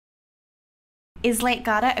Is Lake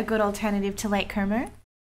Garda a good alternative to Lake Como?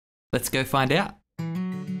 Let's go find out.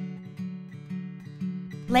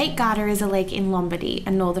 Lake Garda is a lake in Lombardy,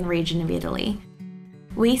 a northern region of Italy.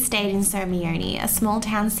 We stayed in Sirmione, a small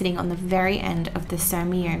town sitting on the very end of the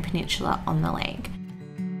Sirmione Peninsula on the lake.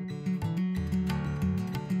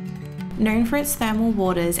 Known for its thermal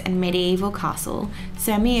waters and medieval castle,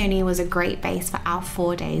 Sirmione was a great base for our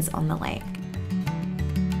 4 days on the lake.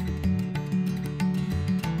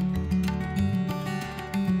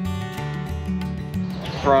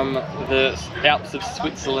 From the Alps of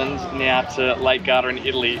Switzerland now to Lake Garda in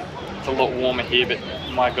Italy, it's a lot warmer here, but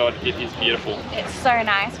my God, it is beautiful. It's so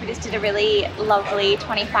nice. We just did a really lovely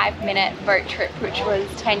 25-minute boat trip, which was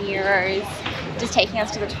 €10, just taking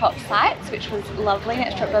us to the top sites, which was lovely, and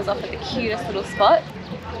it's dropped us off at the cutest little spot.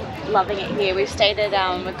 Loving it here. We've stayed at,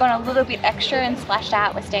 we've gone a little bit extra and splashed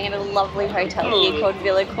out. We're staying at a lovely hotel here called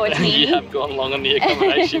Villa Cortine. You have gone long on the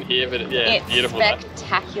accommodation here, but yeah, it's beautiful.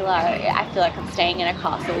 Spectacular. I feel like I'm staying in a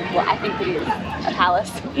castle. Well, I think it is a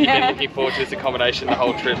palace. You've been looking forward to this accommodation the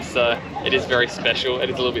whole trip, so it is very special. It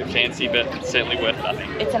is a little bit fancy, but it's certainly worth it, I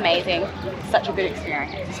think. It's amazing. Such a good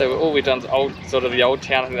experience. So all we've done is the old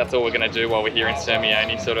town. I think that's all we're going to do while we're here in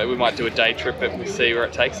Sirmione. We might do a day trip, but we'll see where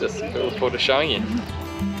it takes us. We look forward to showing you.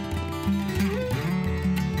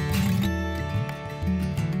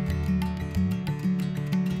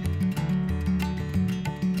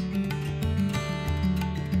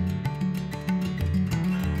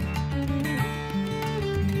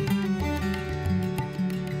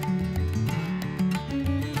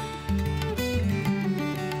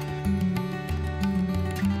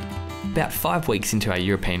 About 5 weeks into our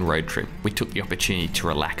European road trip, we took the opportunity to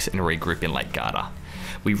relax and regroup in Lake Garda.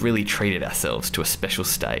 We really treated ourselves to a special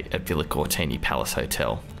stay at Villa Cortine Palace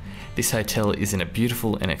Hotel. This hotel is in a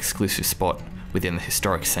beautiful and exclusive spot within the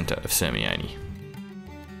historic centre of Sirmione.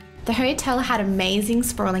 The hotel had amazing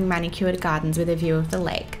sprawling manicured gardens with a view of the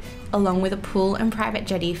lake, along with a pool and private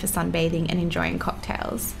jetty for sunbathing and enjoying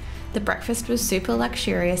cocktails. The breakfast was super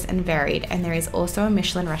luxurious and varied, and there is also a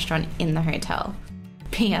Michelin restaurant in the hotel.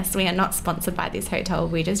 P.S. We are not sponsored by this hotel,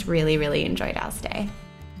 we just really enjoyed our stay.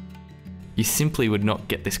 You simply would not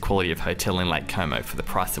get this quality of hotel in Lake Como for the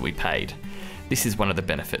price that we paid. This is one of the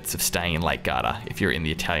benefits of staying in Lake Garda if you're in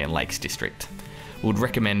the Italian Lakes District. We would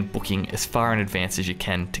recommend booking as far in advance as you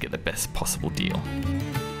can to get the best possible deal.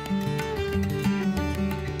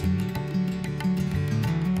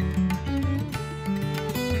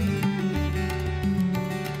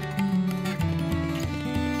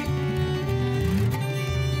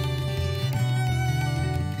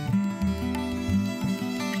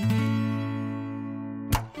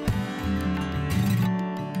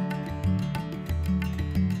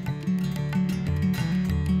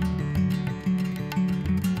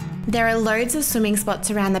 There are loads of swimming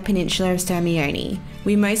spots around the peninsula of Sirmione.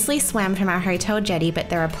 We mostly swam from our hotel jetty, but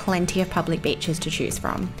there are plenty of public beaches to choose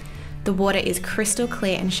from. The water is crystal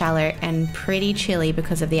clear and shallow and pretty chilly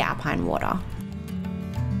because of the alpine water.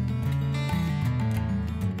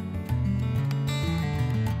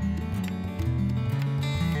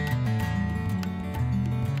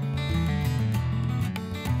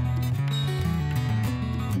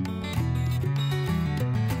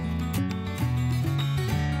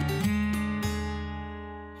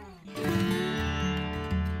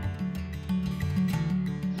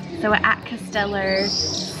 So we're at Castello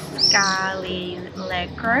Scaliger,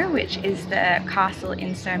 which is the castle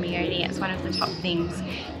in Sirmione. It's one of the top things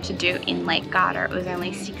to do in Lake Garda. It was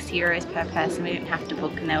only €6 per person. We didn't have to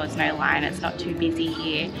book and there was no line. It's not too busy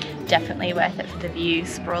here. Definitely worth it for the views,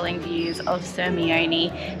 sprawling views of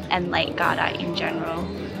Sirmione and Lake Garda in general.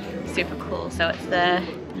 Super cool. So it's the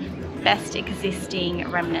best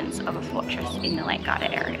existing remnants of a fortress in the Lake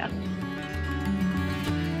Garda area.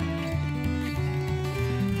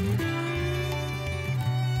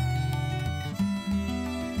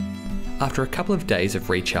 After a couple of days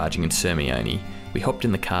of recharging in Sirmione, we hopped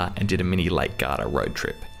in the car and did a mini Lake Garda road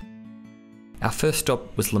trip. Our first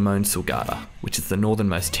stop was Limone sul Garda, which is the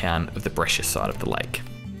northernmost town of the Brescia side of the lake.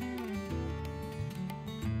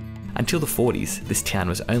 Until the 40s, this town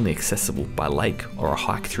was only accessible by lake or a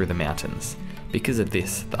hike through the mountains. Because of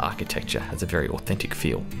this, the architecture has a very authentic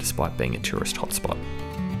feel, despite being a tourist hotspot.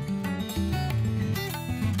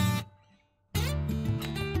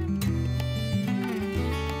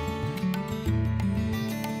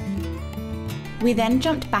 We then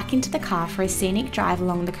jumped back into the car for a scenic drive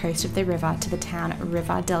along the coast of the river to the town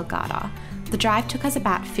Riva del Garda. The drive took us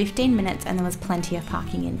about 15 minutes and there was plenty of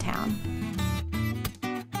parking in town.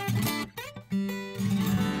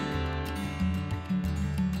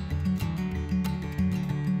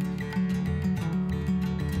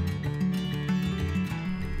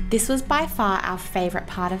 This was by far our favourite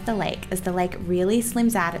part of the lake, as the lake really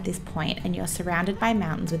slims out at this point and you're surrounded by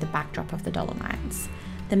mountains with a backdrop of the Dolomites.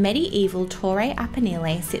 The medieval Torre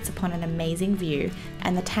Apennine sits upon an amazing view,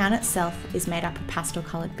 and the town itself is made up of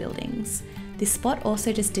pastel-coloured buildings. This spot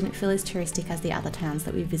also just didn't feel as touristic as the other towns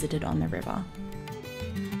that we visited on the river.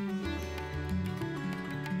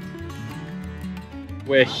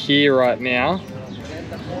 We're here right now,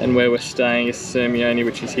 and where we're staying is Sirmione,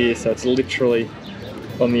 which is here, so it's literally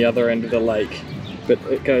on the other end of the lake. But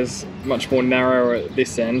it goes much more narrow at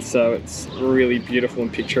this end, so it's really beautiful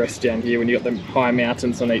and picturesque down here when you've got the high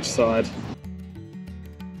mountains on each side.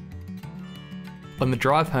 On the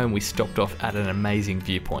drive home, we stopped off at an amazing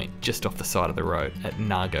viewpoint just off the side of the road at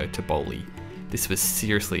Nargo Taboli. This was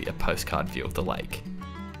seriously a postcard view of the lake.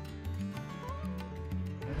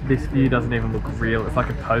 This view doesn't even look real, it's like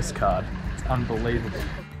a postcard. It's unbelievable.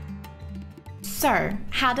 So,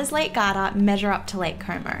 how does Lake Garda measure up to Lake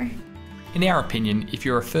Como? In our opinion, if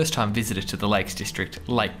you're a first-time visitor to the Lakes District,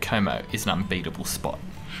 Lake Como is an unbeatable spot.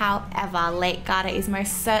 However, Lake Garda is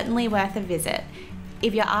most certainly worth a visit.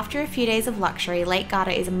 If you're after a few days of luxury, Lake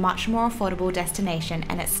Garda is a much more affordable destination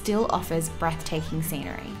and it still offers breathtaking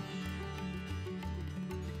scenery.